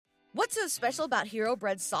What's so special about Hero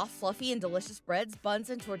Bread's soft, fluffy, and delicious breads, buns,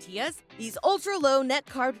 and tortillas? These ultra-low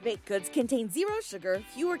net-carb baked goods contain zero sugar,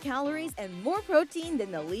 fewer calories, and more protein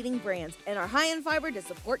than the leading brands, and are high in fiber to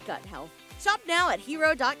support gut health. Shop now at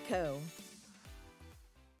hero.co.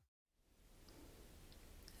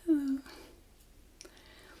 Hello.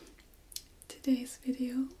 Today's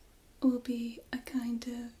video will be a kind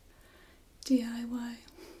of DIY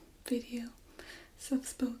video,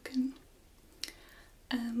 soft-spoken.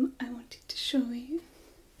 I wanted to show you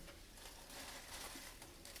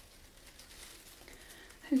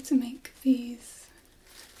how to make these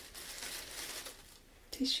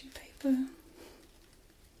tissue paper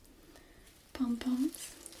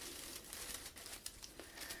pom-poms,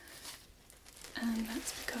 and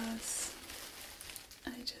that's because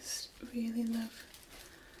I just really love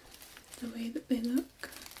the way that they look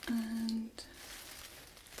and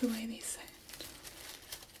the way they sound.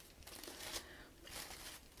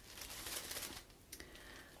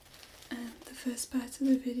 The first part of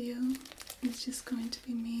the video is just going to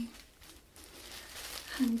be me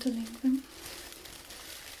handling them,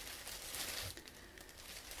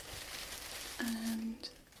 and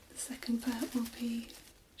the second part will be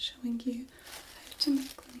showing you how to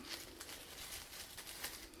make them.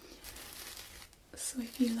 So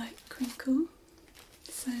if you like crinkle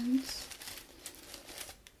sounds,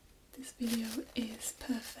 this video is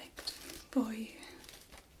perfect for you.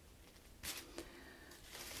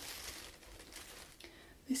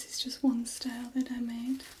 This is just one style that I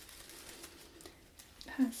made.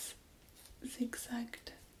 It has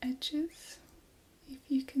zigzagged edges, if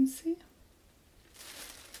you can see.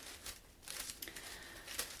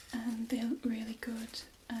 And they look really good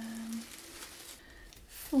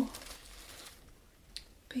for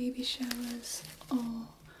baby showers or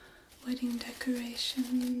wedding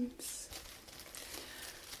decorations,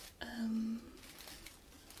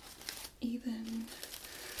 even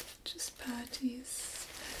just parties,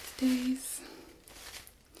 birthdays.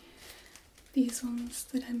 These ones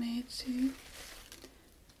that I made too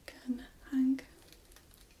can hang.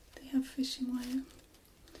 They have fishing wire,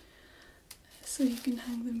 so you can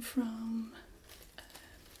hang them from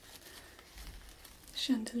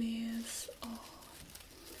chandeliers or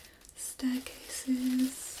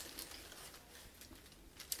staircases,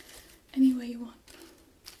 any way you want.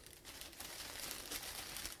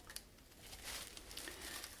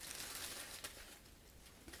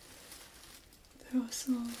 They're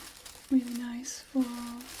also really nice for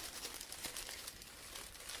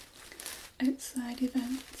outside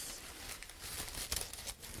events.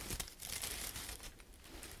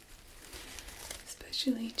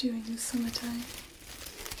 Especially during the summertime.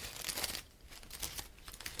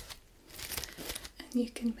 And you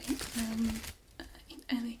can make them in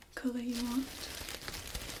any colour you want.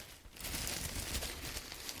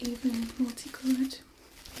 Even multicoloured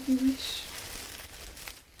if you wish.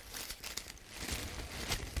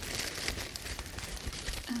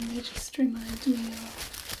 And they just remind me of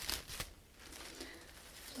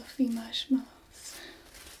fluffy marshmallows.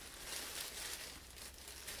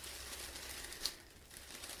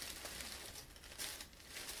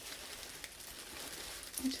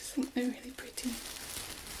 I just think they're really pretty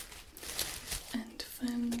and fun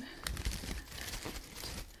and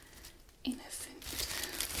innocent.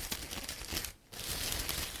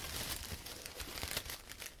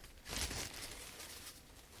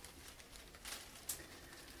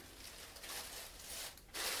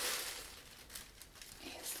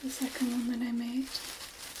 Here's the second one that I made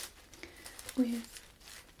with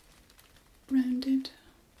rounded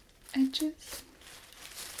edges.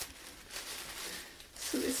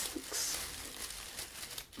 So this looks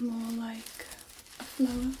more like a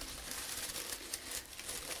flower,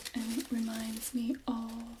 and it reminds me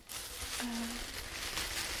of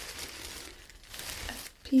a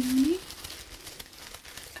peony.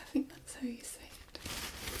 I think that's how you say it.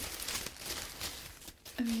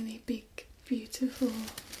 A really big, beautiful,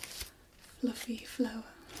 fluffy flower.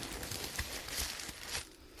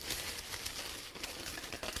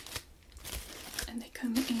 And they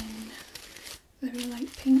come in very light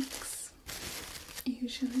pinks,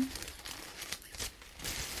 usually.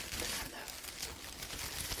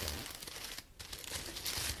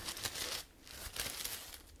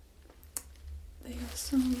 They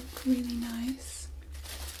also look really nice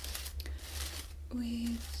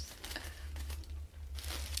with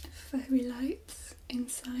fairy lights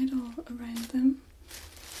inside or around them.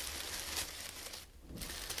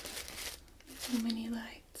 Little mini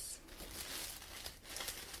lights.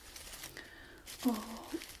 Or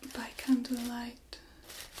by candlelight,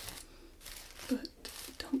 but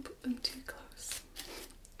don't put them too close,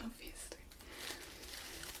 obviously.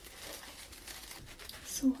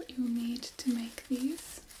 So what you'll need to make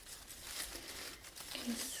these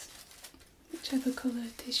is whichever colour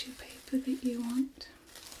tissue paper that you want,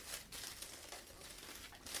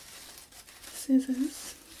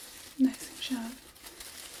 scissors, nice and sharp,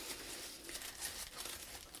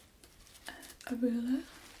 a ruler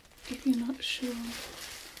if you're not sure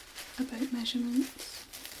about measurements,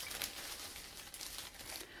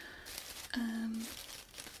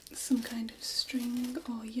 some kind of string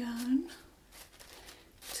or yarn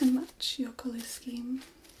to match your colour scheme.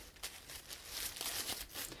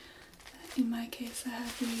 In my case I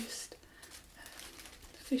have used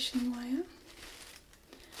fishing wire.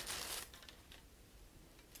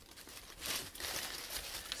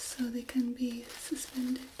 So they can be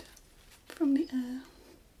suspended from the air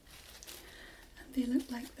and they look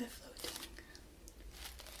like they're floating.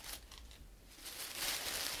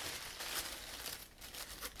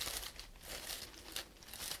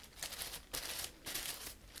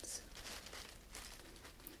 So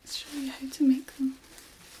let's show you how to make them.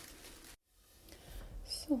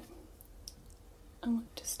 So I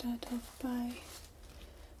want to start off by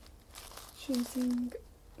choosing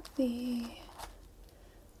the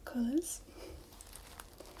colours.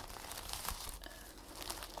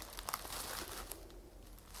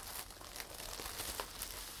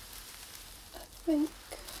 I think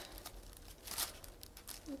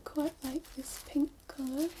I quite like this pink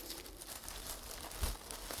colour.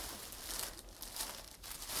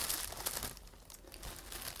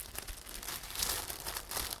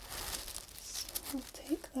 So I'll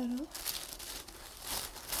take that off.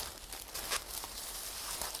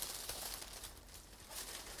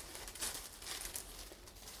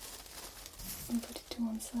 And put it to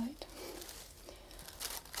one side.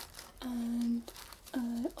 And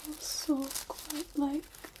I also quite like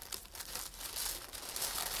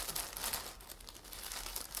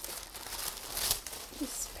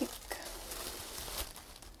this pink.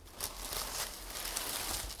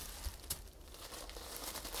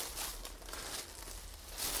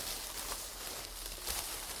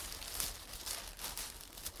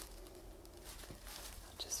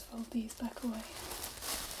 I'll just fold these back away.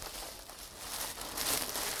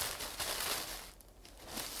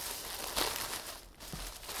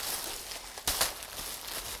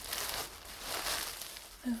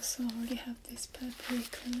 I also already have this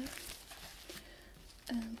purpley colour,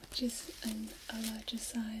 which is a larger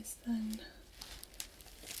size than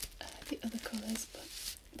the other colours, but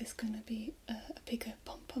this is going to be a bigger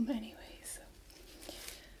pom-pom anyway.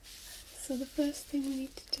 So the first thing we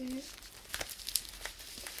need to do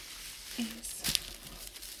is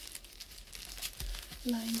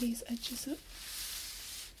line these edges up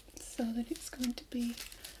so that it's going to be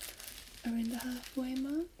around the halfway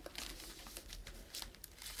mark.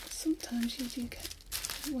 Sometimes you do get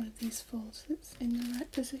one of these folds that's in the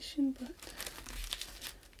right position, but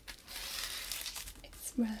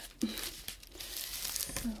it's rare.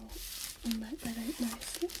 So we'll mark that out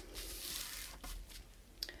nicely.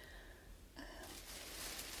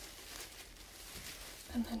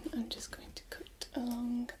 And then I'm just going to cut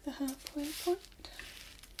along the halfway point.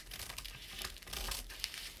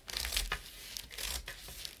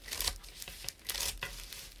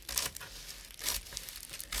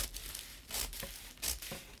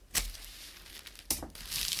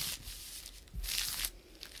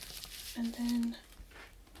 And then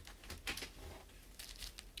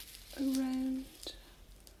around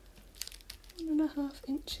 1.5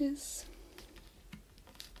 inches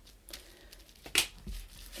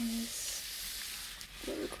is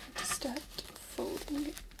where we're going to start folding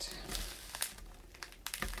it.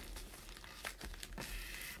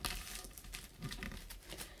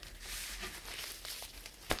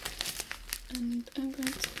 And I'm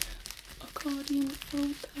going to accordion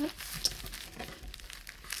fold that.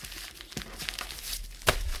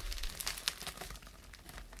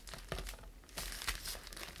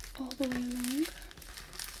 All the way along.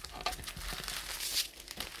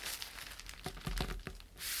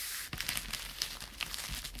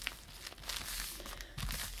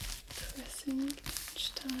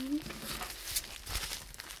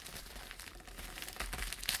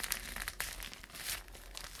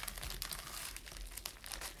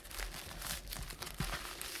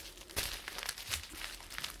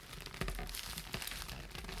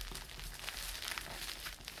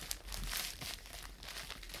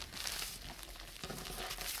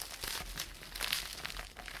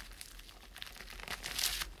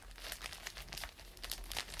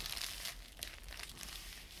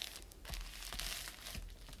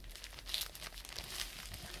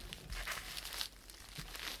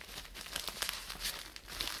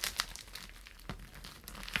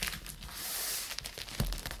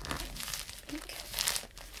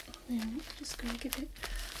 then I'm just going to give it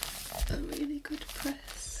a really good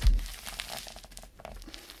press.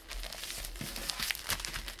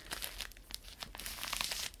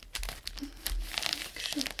 Make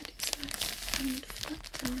sure that it's nice and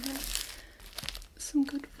flat and have some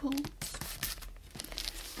good folds.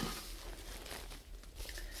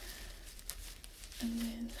 And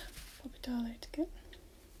then pop it all out again.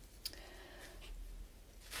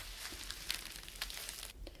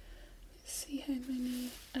 Let's see how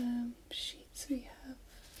many sheets we have.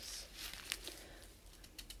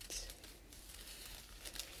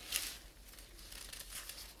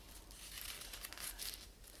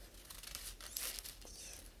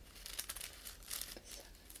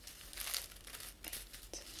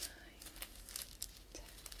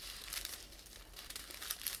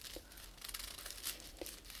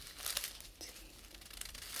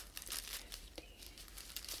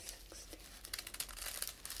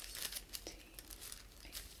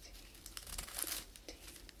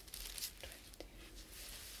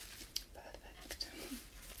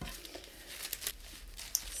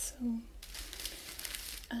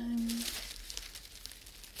 I'm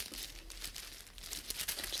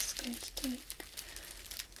just going to take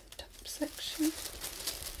the top section,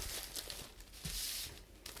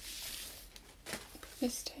 put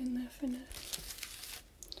this down there for now,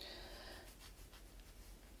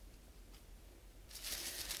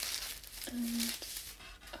 and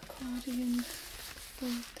accordion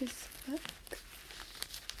fold this back.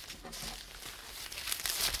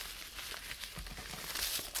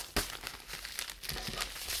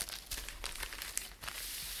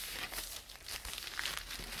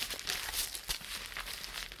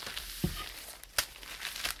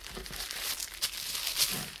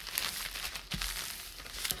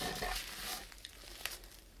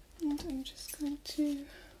 And I'm just going to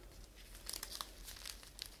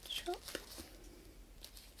chop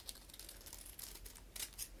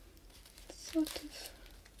sort of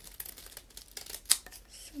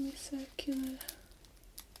semicircular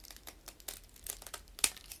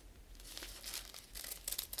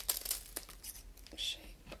shape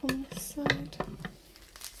on this side.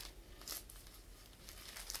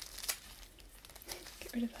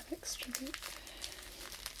 Get rid of that extra bit.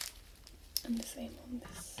 And the same on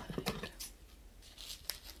this side.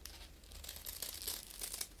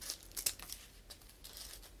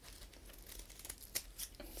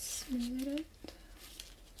 And smooth it out.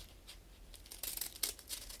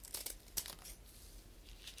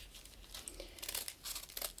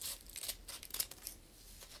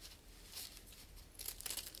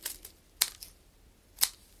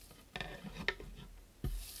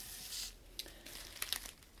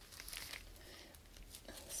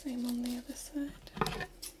 Same on the other side.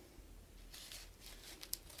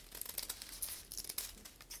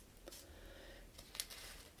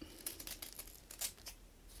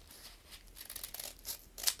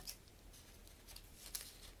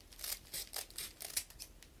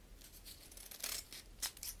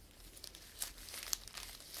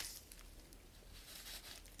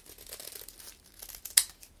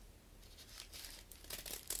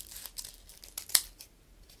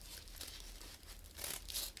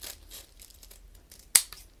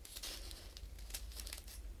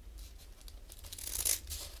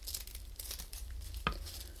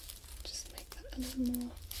 A little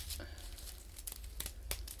more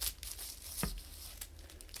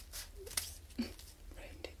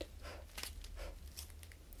rounded.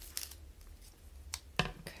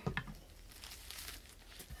 Okay.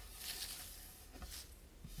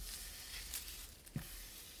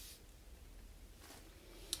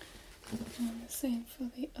 And the same for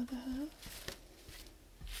the other half.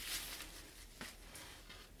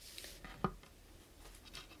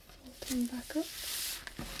 Fold them back up.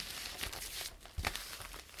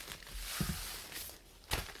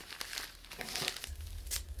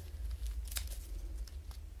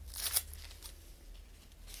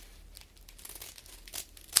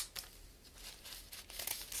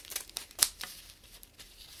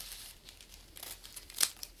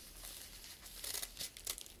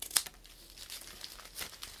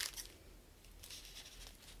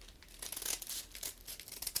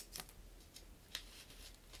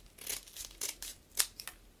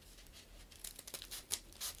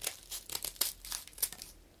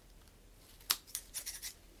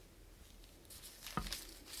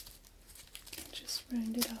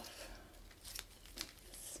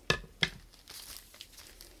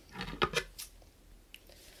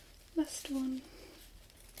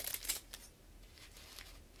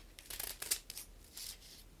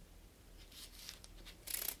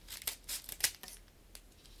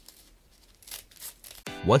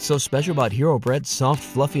 What's so special about Hero Bread's soft,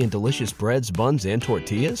 fluffy, and delicious breads, buns, and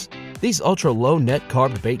tortillas? These ultra-low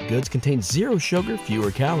net-carb baked goods contain zero sugar,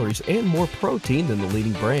 fewer calories, and more protein than the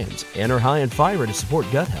leading brands, and are high in fiber to support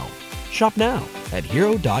gut health. Shop now at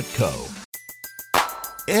hero.co.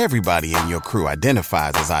 Everybody in your crew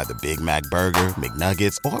identifies as either Big Mac Burger,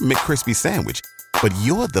 McNuggets, or McCrispy Sandwich. But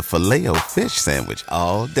you're the Filet-O-Fish Sandwich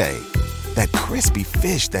all day. That crispy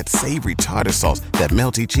fish, that savory tartar sauce, that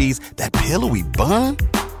melty cheese, that pillowy bun.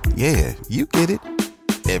 Yeah, you get it.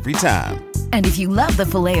 Every time. And if you love the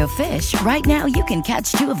Filet-O-Fish, right now you can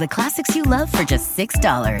catch two of the classics you love for just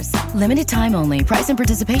 $6. Limited time only. Price and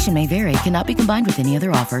participation may vary. Cannot be combined with any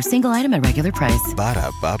other offer. Single item at regular price.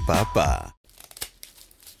 Ba-da-ba-ba-ba.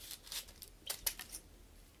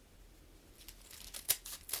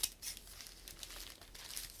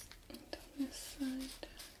 This side.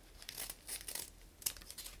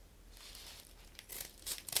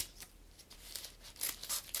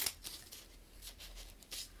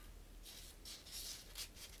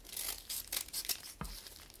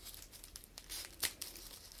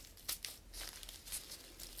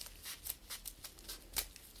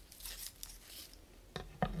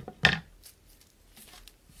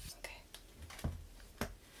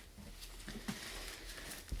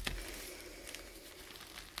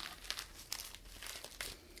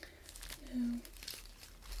 Now,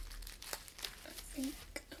 I think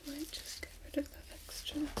I might just get rid of that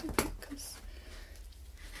extra little bit because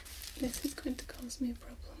this is going to cause me a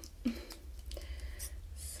problem.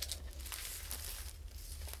 So,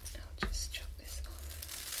 I'll just chop this off.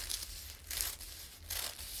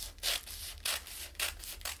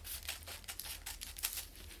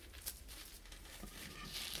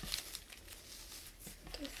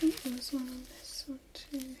 I think there was one on this one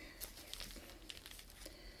too.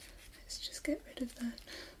 Let's just get rid of that.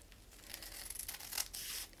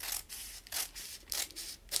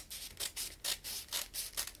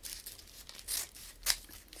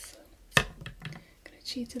 So, I'm going to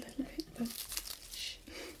cheat a little bit, but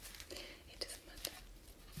it doesn't matter.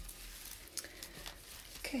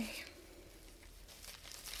 Okay.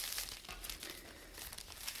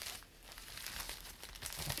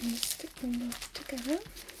 And stick them both together.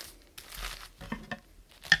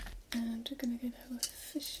 And we're going to get our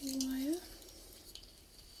fishing wire.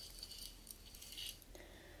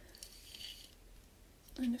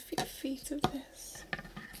 And a few feet of this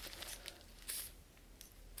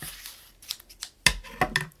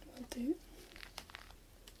will do.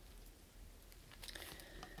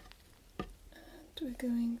 And we're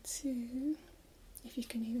going to, if you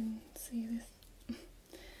can even see this, I'm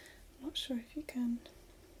not sure if you can,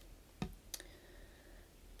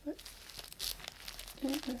 but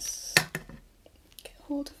let's get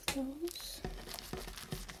hold of those.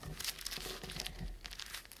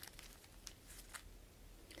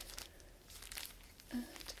 And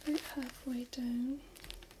about halfway down,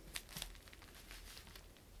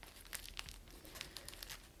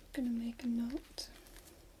 I'm going to make a knot.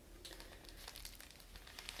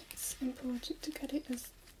 It's important to get it as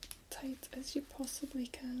tight as you possibly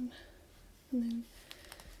can, and then,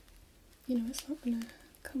 you know, it's not going to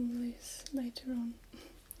come loose later on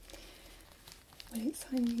when it's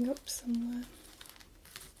hanging up somewhere.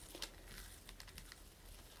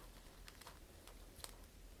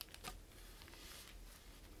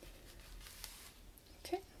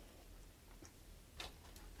 Okay,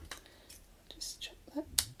 I'll just chop that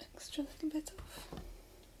extra little bit off.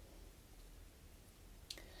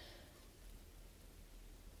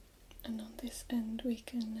 And on this end we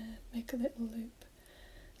can make a little loop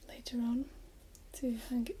later on to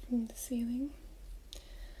hang it from the ceiling,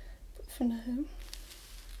 but for now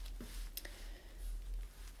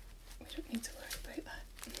we don't need to worry about that.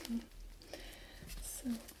 So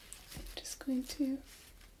I'm just going to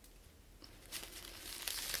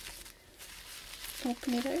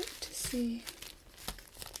open it out to see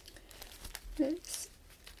if it's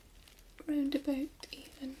round about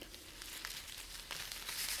even,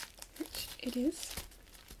 which it is,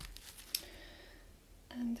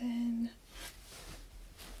 and then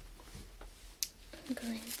I'm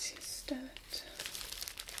going to start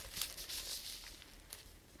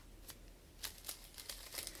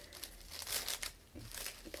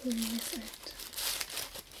pulling this out.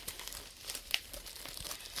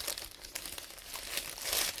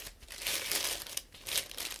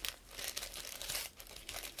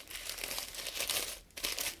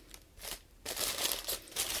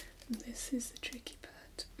 And this is the tricky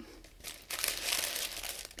part,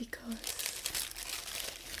 because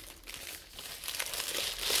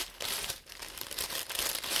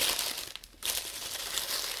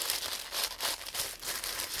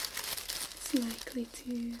it's likely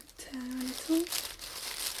to tear a little if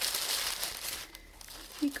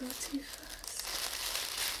you go too fast.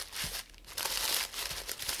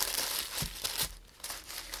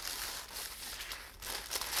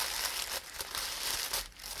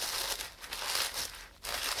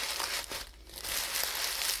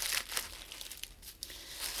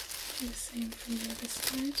 Do the same from the other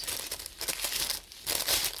side.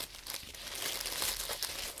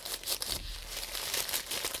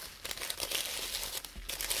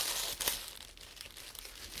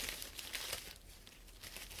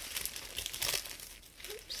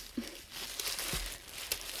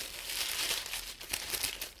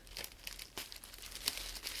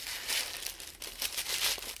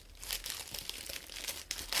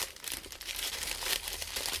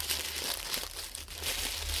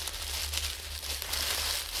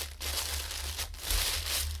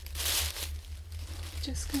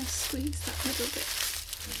 Just going to squeeze that little bit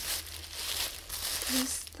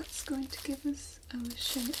because that's going to give us our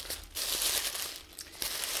shape,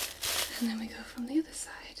 and then we go from the other side.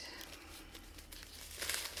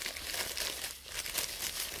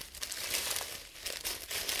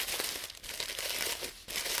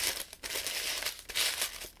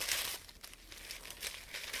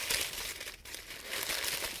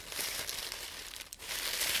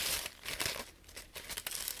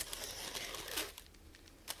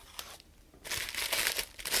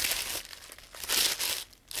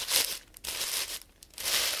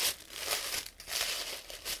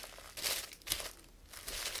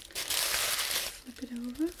 Flip it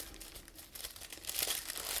over.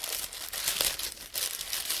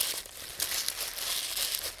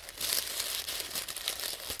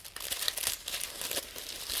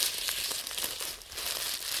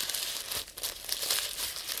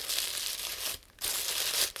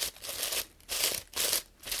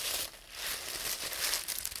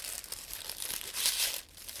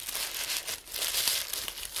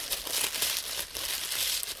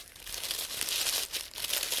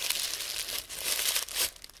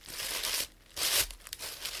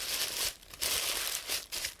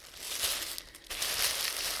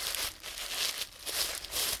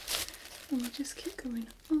 And we'll just keep going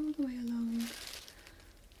all the way along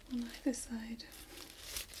on either side.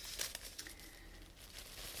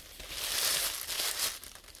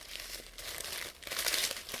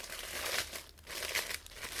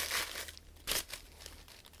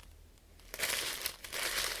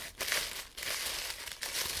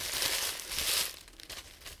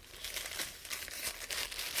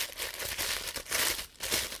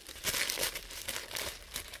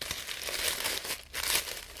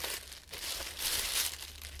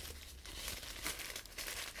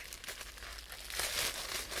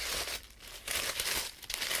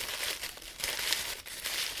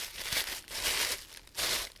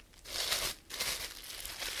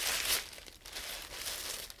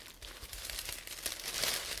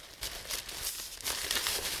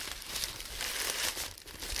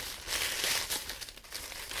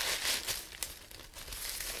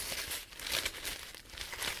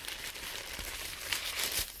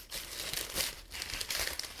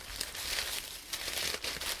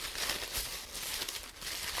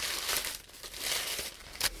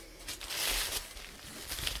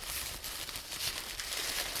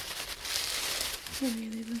 I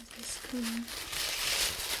really love this colour.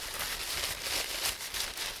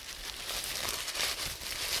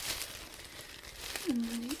 And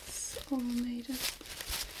when it's all made up,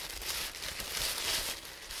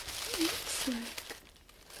 it looks like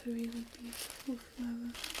a really beautiful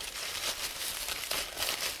flower.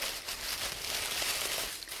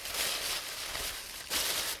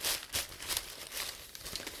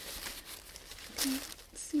 You can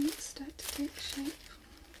see it start to take shape.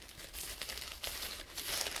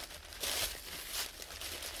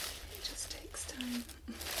 Time.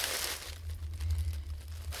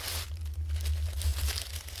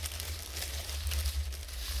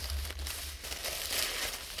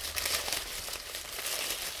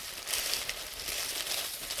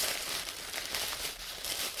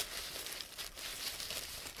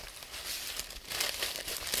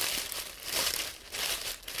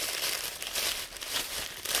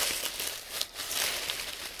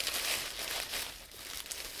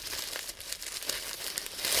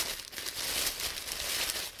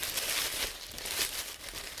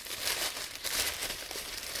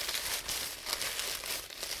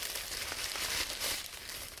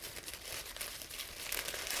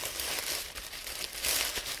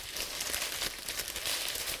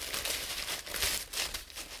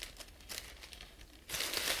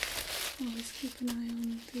 Always keep an eye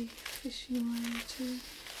on the fishing wire too,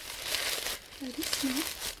 that it's not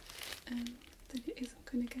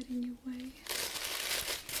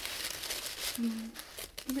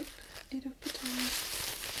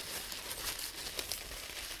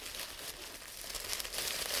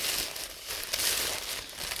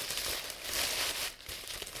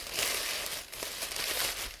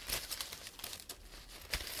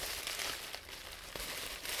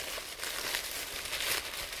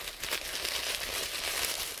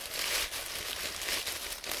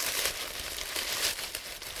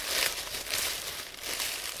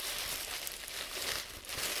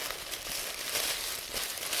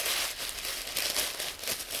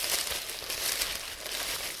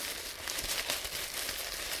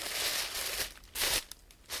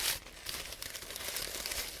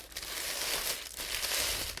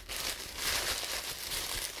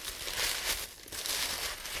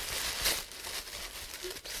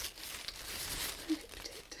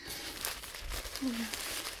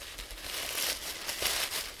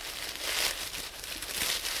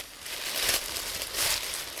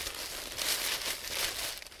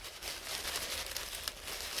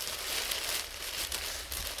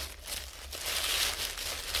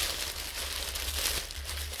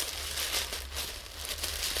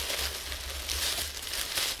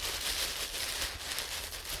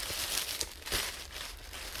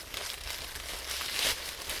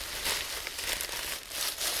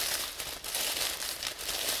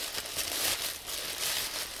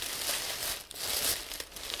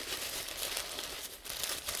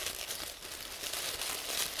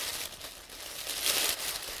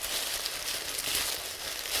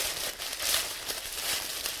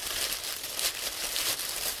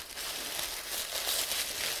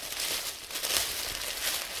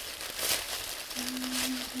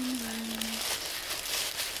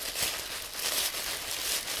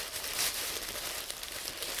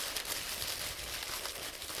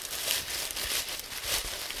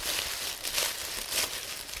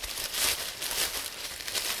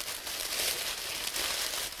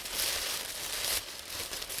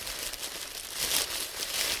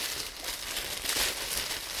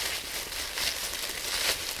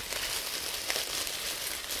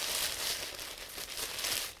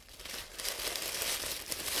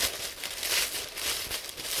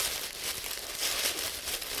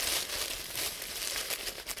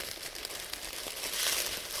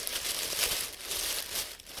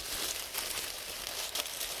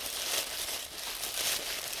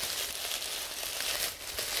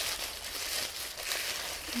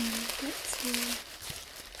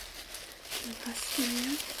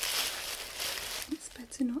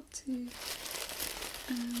to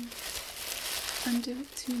undo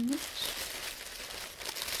it too much,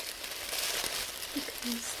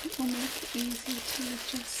 because it will make it easy to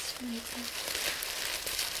adjust later.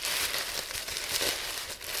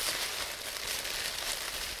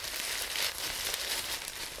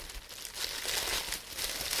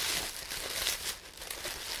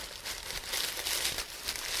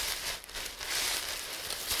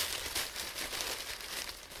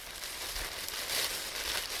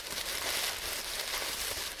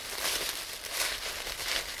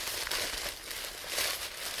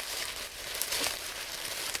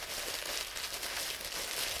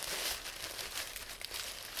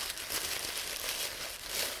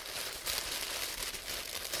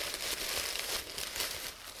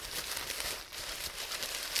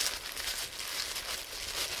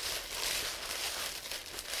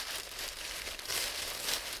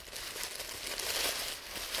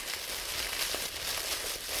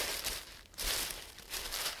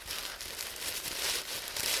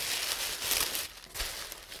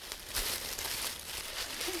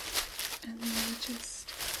 And then we just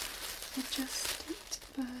adjust it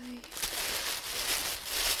by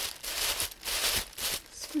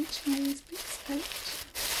scrunching these bits out.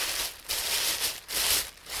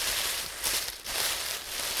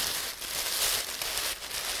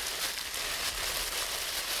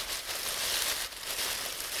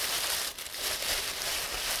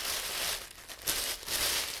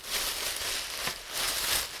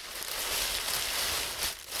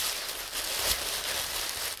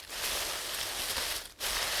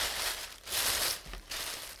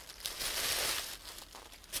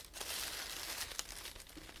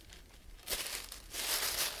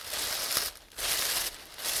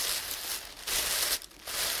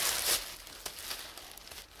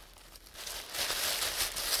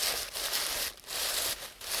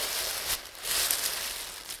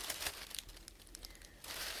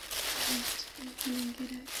 And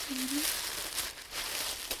get out slowly.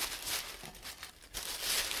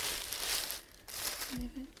 And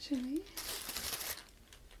eventually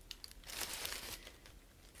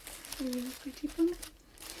a really pretty bun.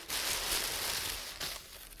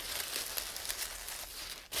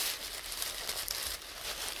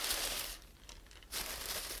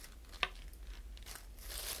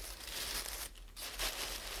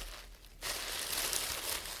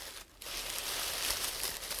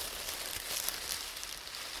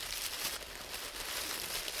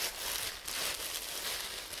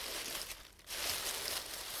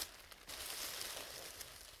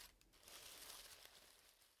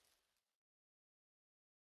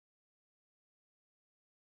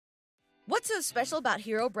 What's so special about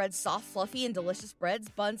Hero Bread's soft, fluffy, and delicious breads,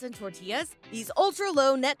 buns, and tortillas? These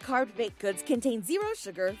ultra-low net-carb baked goods contain zero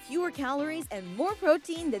sugar, fewer calories, and more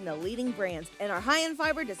protein than the leading brands, and are high in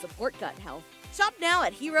fiber to support gut health. Shop now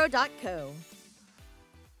at hero.co.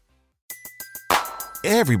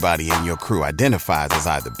 Everybody in your crew identifies as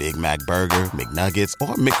either Big Mac Burger, McNuggets,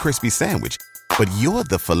 or McCrispy Sandwich. But you're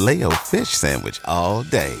the Filet-O-Fish Sandwich all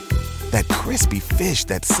day. That crispy fish,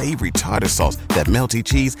 that savory tartar sauce, that melty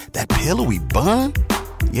cheese, that pillowy bun.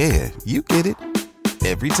 Yeah, you get it.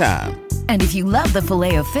 Every time. And if you love the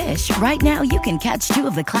Filet-O-Fish, right now you can catch two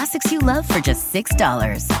of the classics you love for just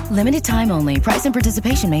 $6. Limited time only. Price and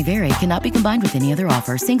participation may vary. Cannot be combined with any other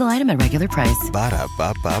offer. Single item at regular price.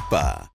 Ba-da-ba-ba-ba.